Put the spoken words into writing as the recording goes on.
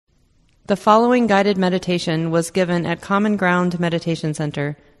The following guided meditation was given at Common Ground Meditation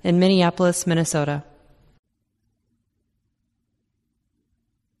Center in Minneapolis, Minnesota.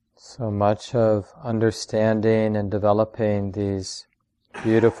 So much of understanding and developing these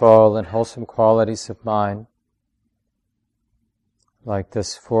beautiful and wholesome qualities of mind, like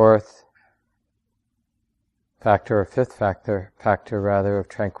this fourth factor, or fifth factor of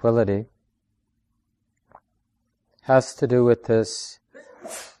tranquility, has to do with this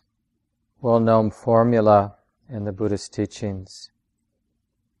well-known formula in the Buddhist teachings.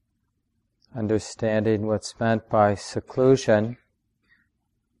 Understanding what's meant by seclusion.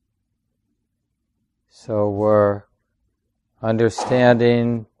 So we're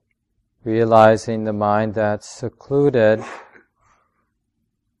understanding, realizing the mind that's secluded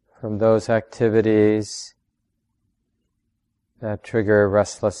from those activities that trigger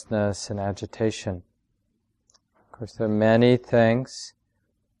restlessness and agitation. Of course, there are many things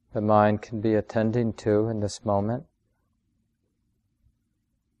the mind can be attending to in this moment.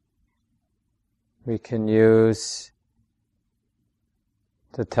 We can use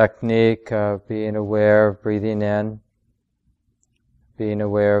the technique of being aware of breathing in, being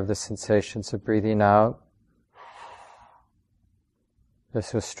aware of the sensations of breathing out.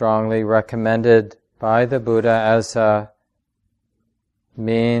 This was strongly recommended by the Buddha as a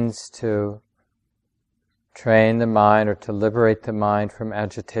means to train the mind or to liberate the mind from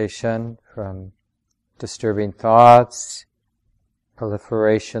agitation, from disturbing thoughts,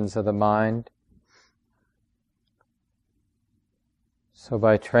 proliferations of the mind. So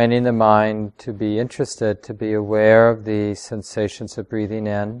by training the mind to be interested, to be aware of the sensations of breathing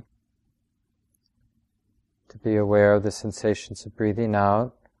in, to be aware of the sensations of breathing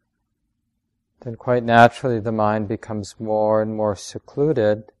out, then quite naturally the mind becomes more and more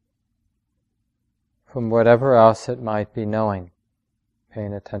secluded from whatever else it might be knowing,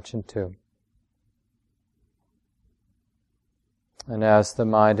 paying attention to. And as the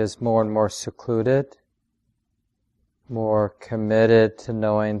mind is more and more secluded, more committed to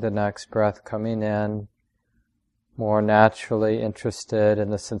knowing the next breath coming in, more naturally interested in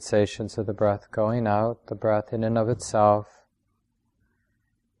the sensations of the breath going out, the breath in and of itself,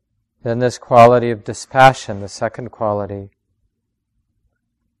 then this quality of dispassion, the second quality,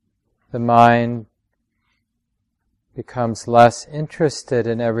 the mind becomes less interested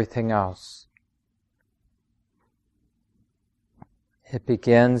in everything else. It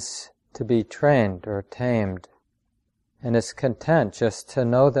begins to be trained or tamed, and is content just to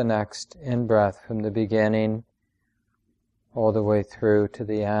know the next in-breath from the beginning all the way through to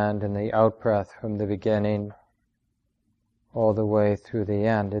the end, and the out-breath from the beginning all the way through the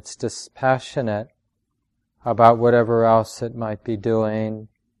end. It's dispassionate about whatever else it might be doing,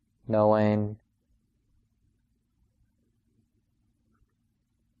 knowing.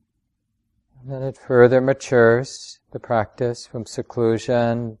 And then it further matures, the practice, from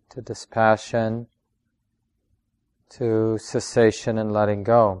seclusion to dispassion to cessation and letting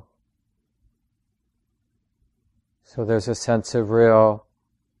go. So there's a sense of real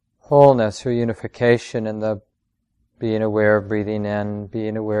wholeness or unification in the being aware of breathing in,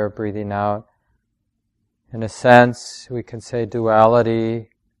 being aware of breathing out. In a sense, we can say duality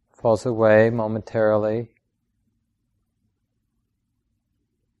falls away momentarily,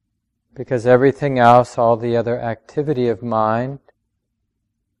 because everything else, all the other activity of mind,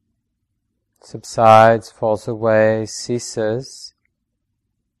 subsides, falls away, ceases.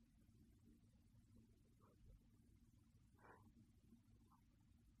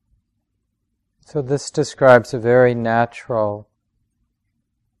 So this describes a very natural,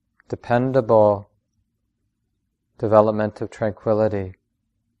 dependable development of tranquility,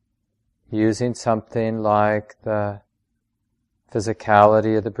 using something like the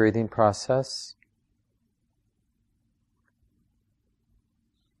physicality of the breathing process,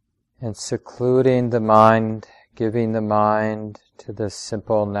 and secluding the mind, giving the mind to this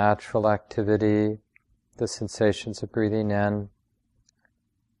simple natural activity, the sensations of breathing in,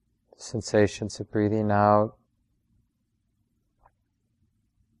 the sensations of breathing out.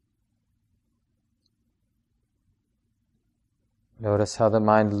 Notice how the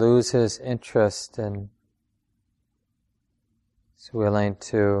mind loses interest and is willing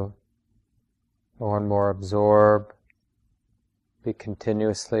to more and more absorb, be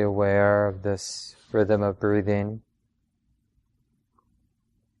continuously aware of this rhythm of breathing.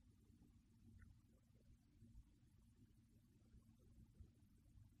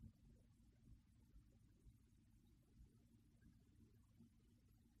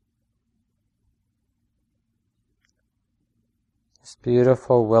 This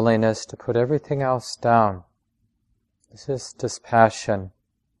beautiful willingness to put everything else down. This is dispassion.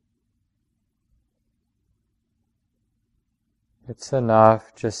 It's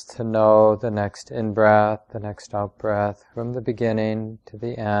enough just to know the next in-breath, the next out-breath, from the beginning to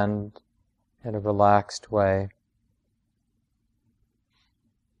the end in a relaxed way.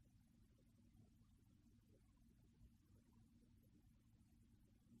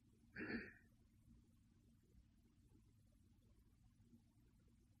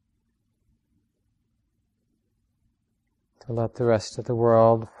 To let the rest of the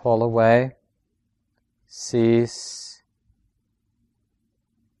world fall away, cease.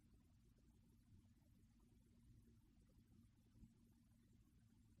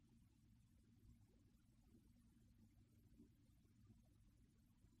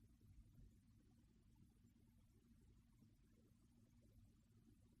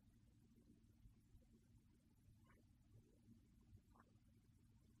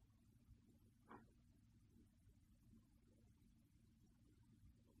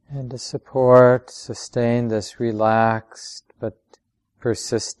 And to support, sustain this relaxed but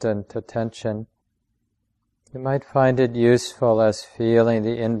persistent attention, you might find it useful as feeling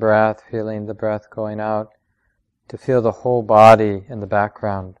the in-breath, feeling the breath going out, to feel the whole body in the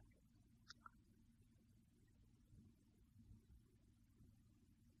background.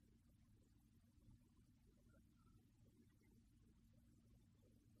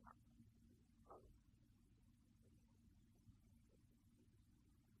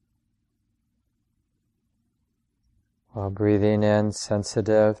 While breathing in,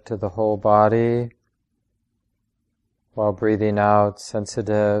 sensitive to the whole body. While breathing out,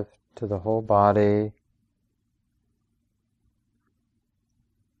 sensitive to the whole body.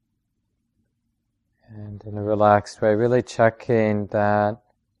 And in a relaxed way, really checking that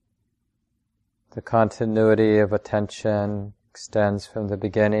the continuity of attention extends from the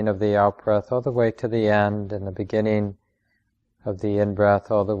beginning of the out-breath all the way to the end, and the beginning of the in-breath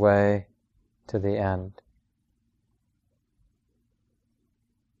all the way to the end.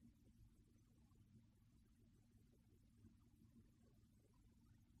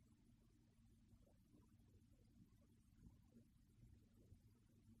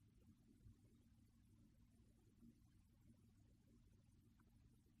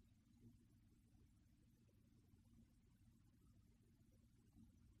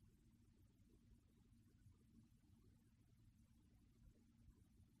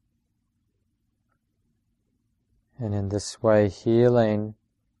 And in this way, healing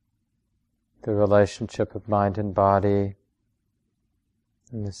the relationship of mind and body.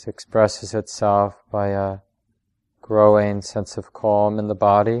 And this expresses itself by a growing sense of calm in the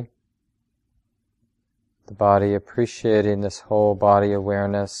body appreciating this whole body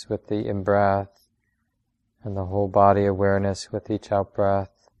awareness with the in-breath, and the whole body awareness with each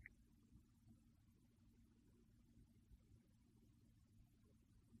out-breath.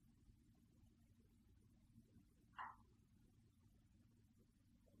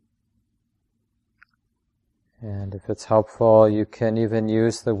 And if it's helpful, you can even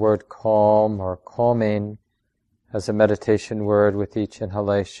use the word calm or calming as a meditation word with each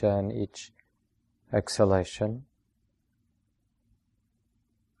inhalation, each exhalation,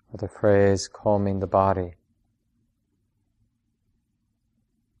 or the phrase calming the body.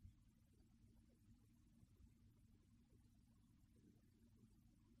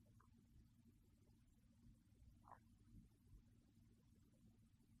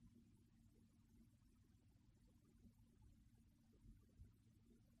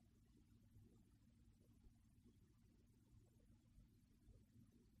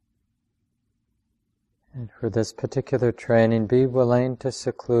 And for this particular training, be willing to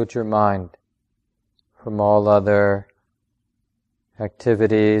seclude your mind from all other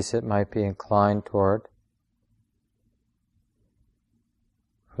activities it might be inclined toward.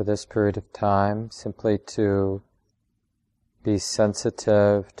 For this period of time, simply to be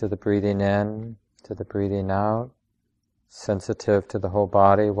sensitive to the breathing in, to the breathing out, sensitive to the whole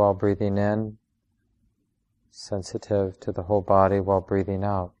body while breathing in, sensitive to the whole body while breathing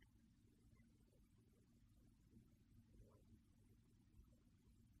out.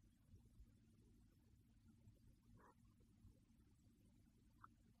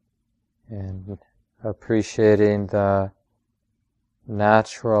 And appreciating the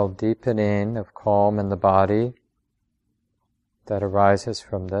natural deepening of calm in the body that arises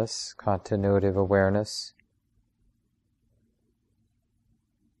from this continuity of awareness.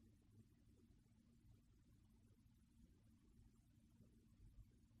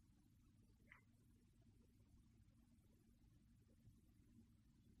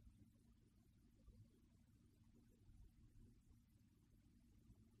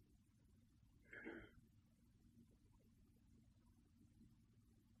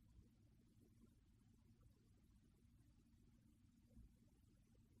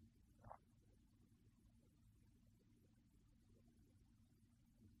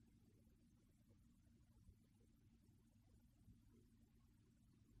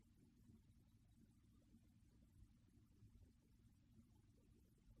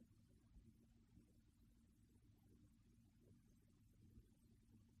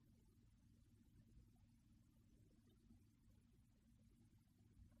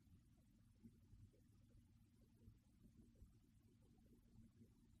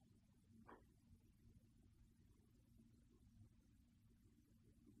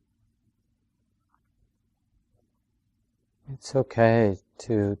 it's okay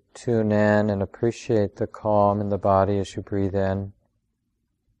to tune in and appreciate the calm in the body as you breathe in,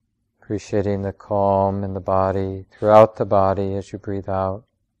 appreciating the calm in the body, throughout the body as you breathe out.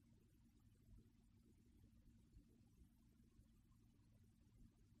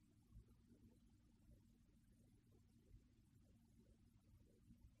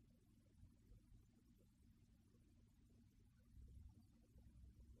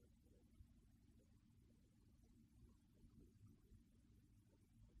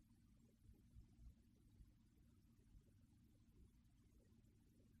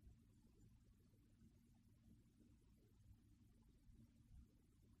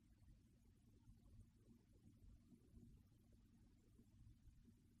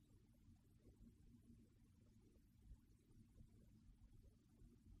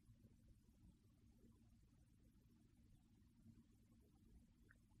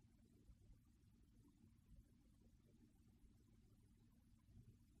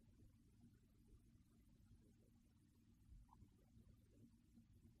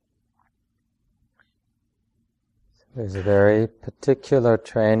 There's a very particular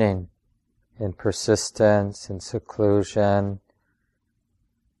training in persistence, in seclusion,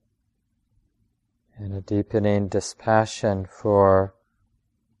 and a deepening dispassion for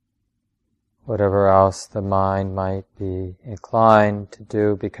whatever else the mind might be inclined to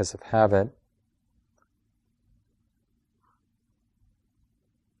do because of habit.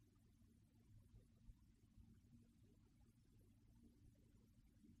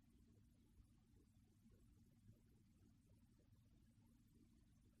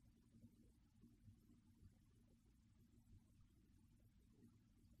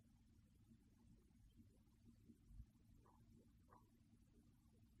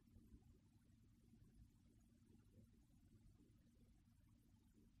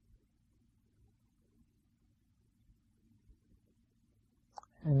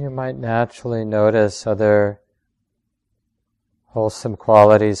 And you might naturally notice other wholesome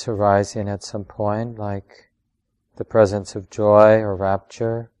qualities arising at some point, like the presence of joy or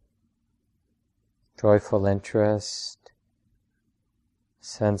rapture, joyful interest,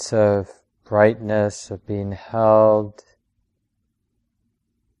 sense of brightness, of being held,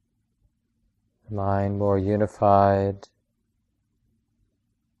 the mind more unified.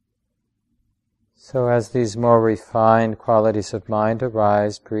 So as these more refined qualities of mind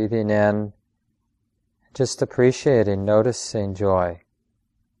arise, breathing in, just appreciating, noticing joy.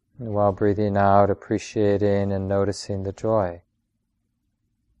 And while breathing out, appreciating and noticing the joy.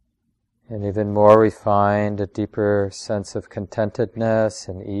 And even more refined, a deeper sense of contentedness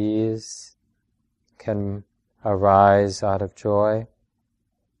and ease can arise out of joy.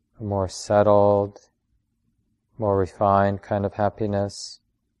 A more settled, more refined kind of happiness.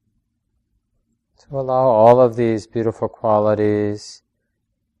 To allow all of these beautiful qualities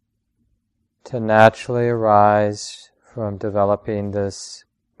to naturally arise from developing this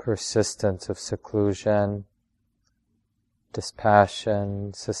persistence of seclusion,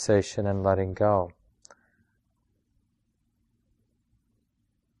 dispassion, cessation, and letting go.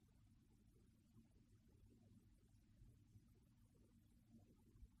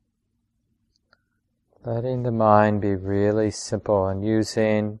 Letting the mind be really simple and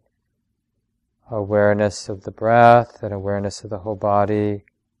using awareness of the breath and awareness of the whole body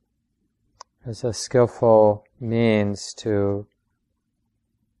as a skillful means to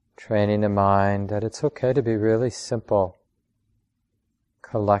training the mind that it's okay to be really simple,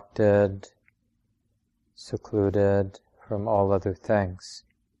 collected, secluded from all other things.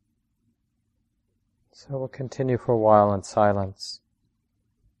 So we'll continue for a while in silence.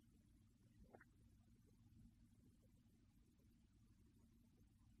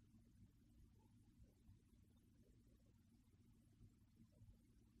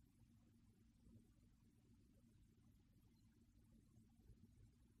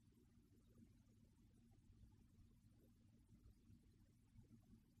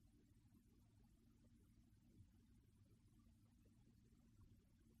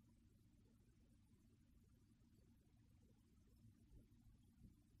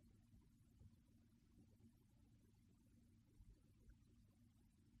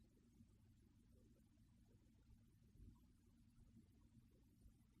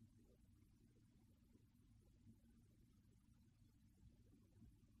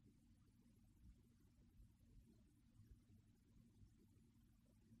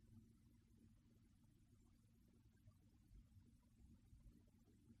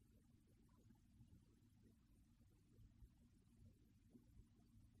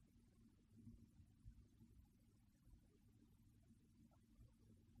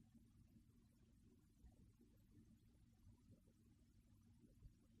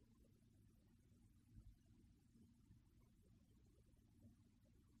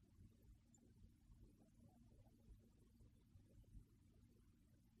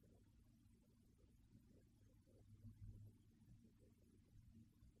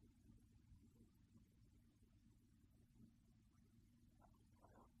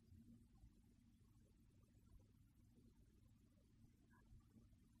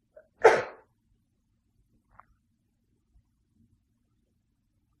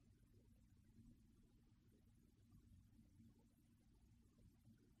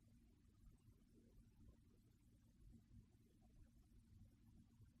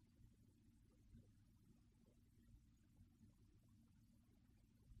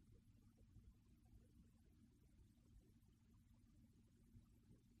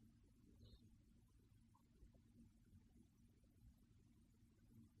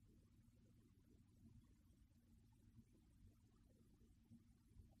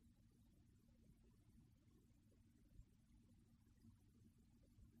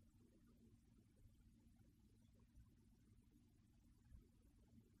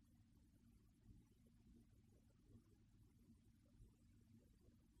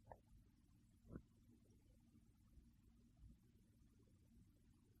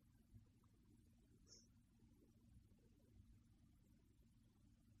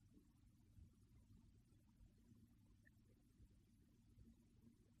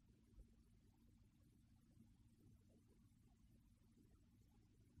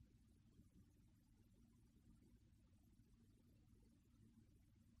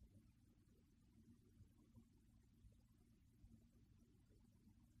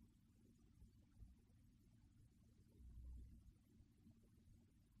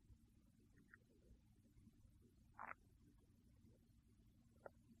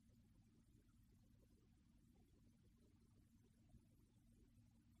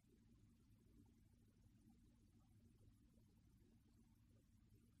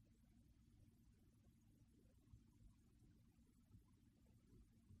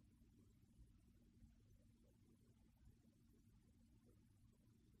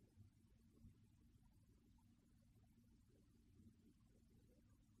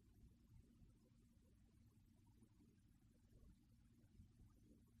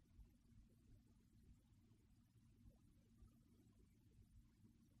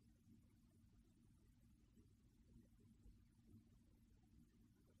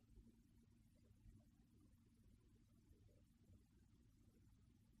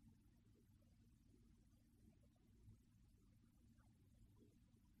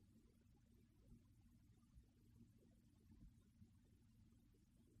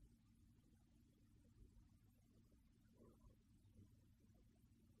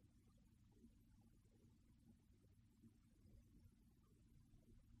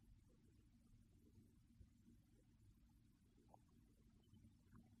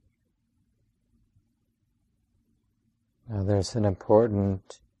 Now there's an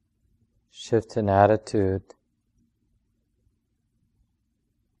important shift in attitude.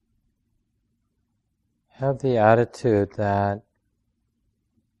 Have the attitude that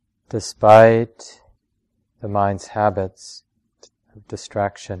despite the mind's habits of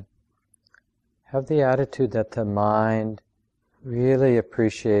distraction, have the attitude that the mind really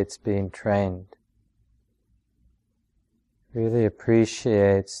appreciates being trained, really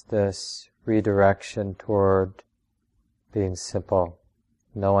appreciates this redirection toward being simple,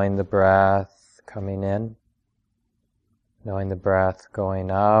 knowing the breath coming in, knowing the breath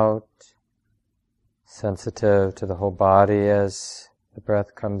going out, sensitive to the whole body as the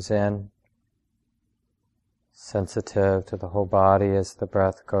breath comes in, sensitive to the whole body as the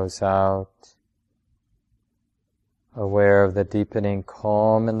breath goes out, aware of the deepening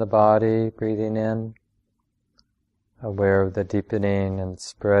calm in the body, breathing in, aware of the deepening and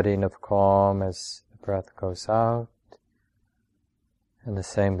spreading of calm as the breath goes out, and the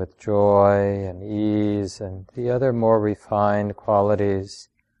same with joy and ease and the other more refined qualities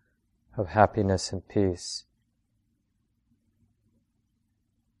of happiness and peace.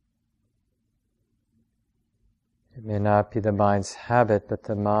 It may not be the mind's habit, but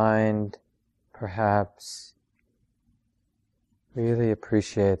the mind perhaps really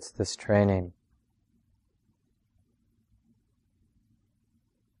appreciates this training.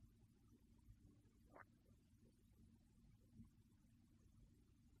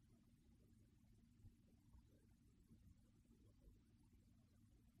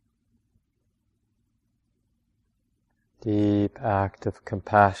 Deep act of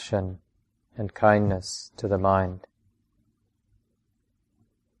compassion and kindness to the mind.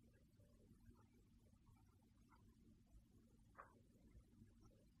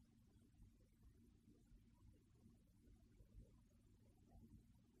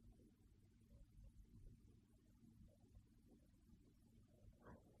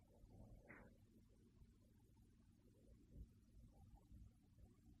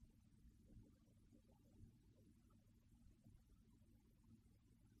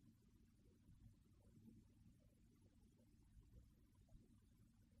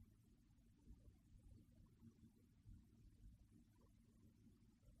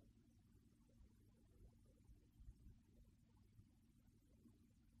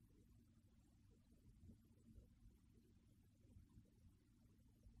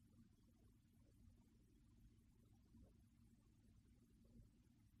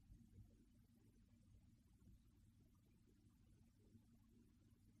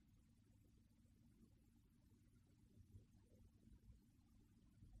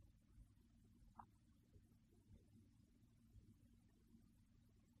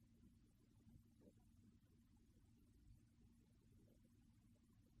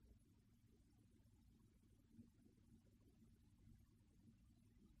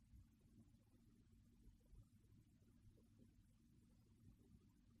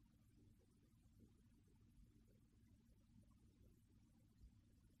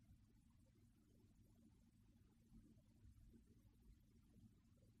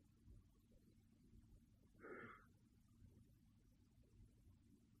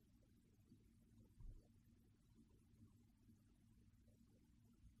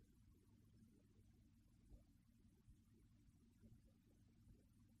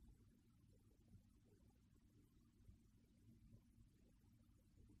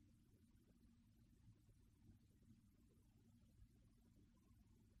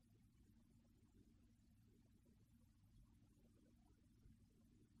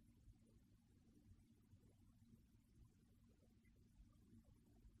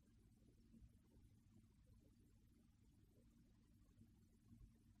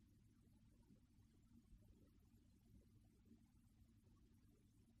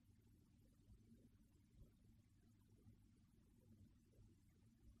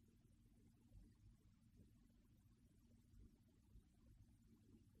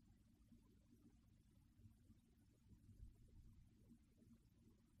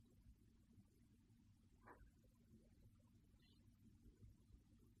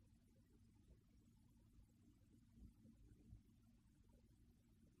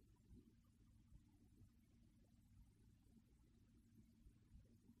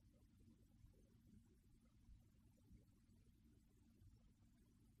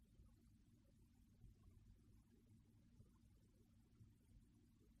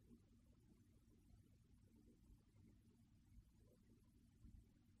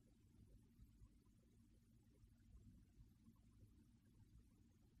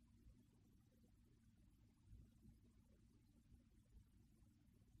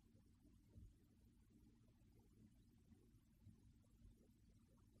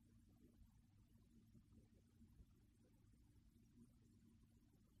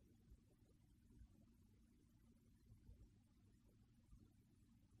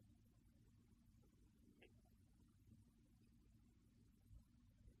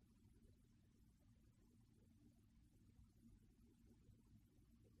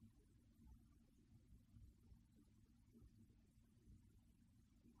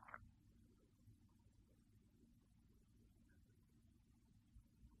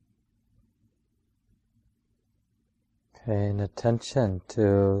 Paying attention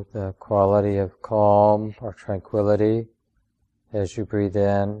to the quality of calm or tranquility as you breathe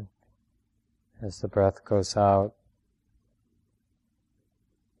in, as the breath goes out.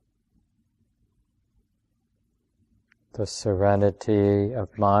 The serenity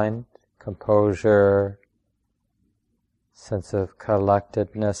of mind, composure, sense of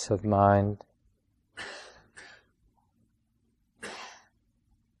collectedness of mind.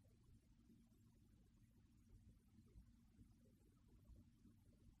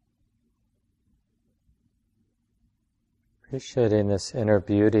 Appreciating this inner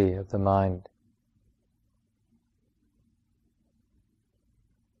beauty of the mind.